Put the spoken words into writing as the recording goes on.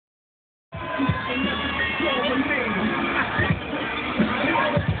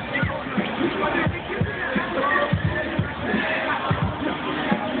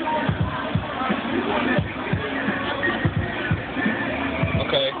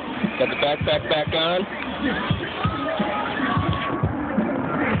Okay, got the backpack back on.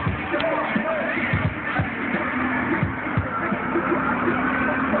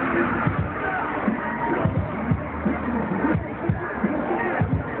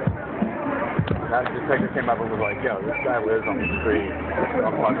 That detective came up and was like, yo, this guy lives on the street.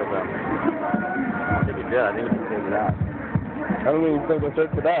 I'll fuck with him. I think he did. I think he figured it out. I don't even think I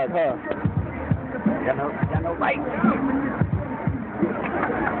searched for that, huh? You got no right.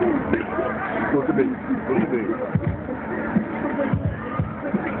 What's the beat? What's the beat?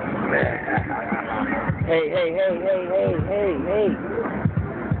 Hey.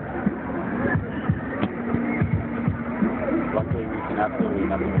 Luckily, we can absolutely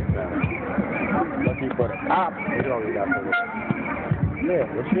nothing with them. Lucky for the cops. We don't really got to look.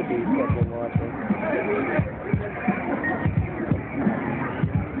 Yeah, it should be fucking watching.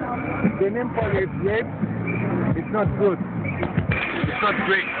 The name for it, rape, it's not good. It's not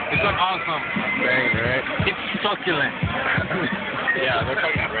great. It's not awesome. Bang, right? It's succulent. Yeah, they're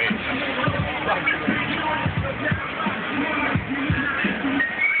talking about rape.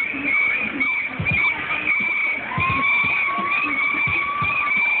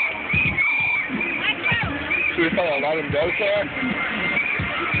 Should we probably let him go, sir?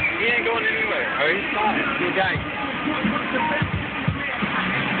 He ain't going anywhere. Oh, he's fine. Good guy.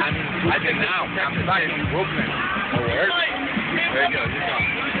 I mean, I've been out. I'm back in Brooklyn. Oh, where? There you go. You're gone.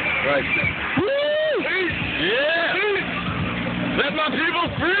 Right. Woo! Yeah! Let my people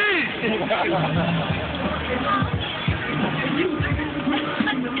free!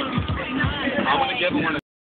 I'm gonna give him one.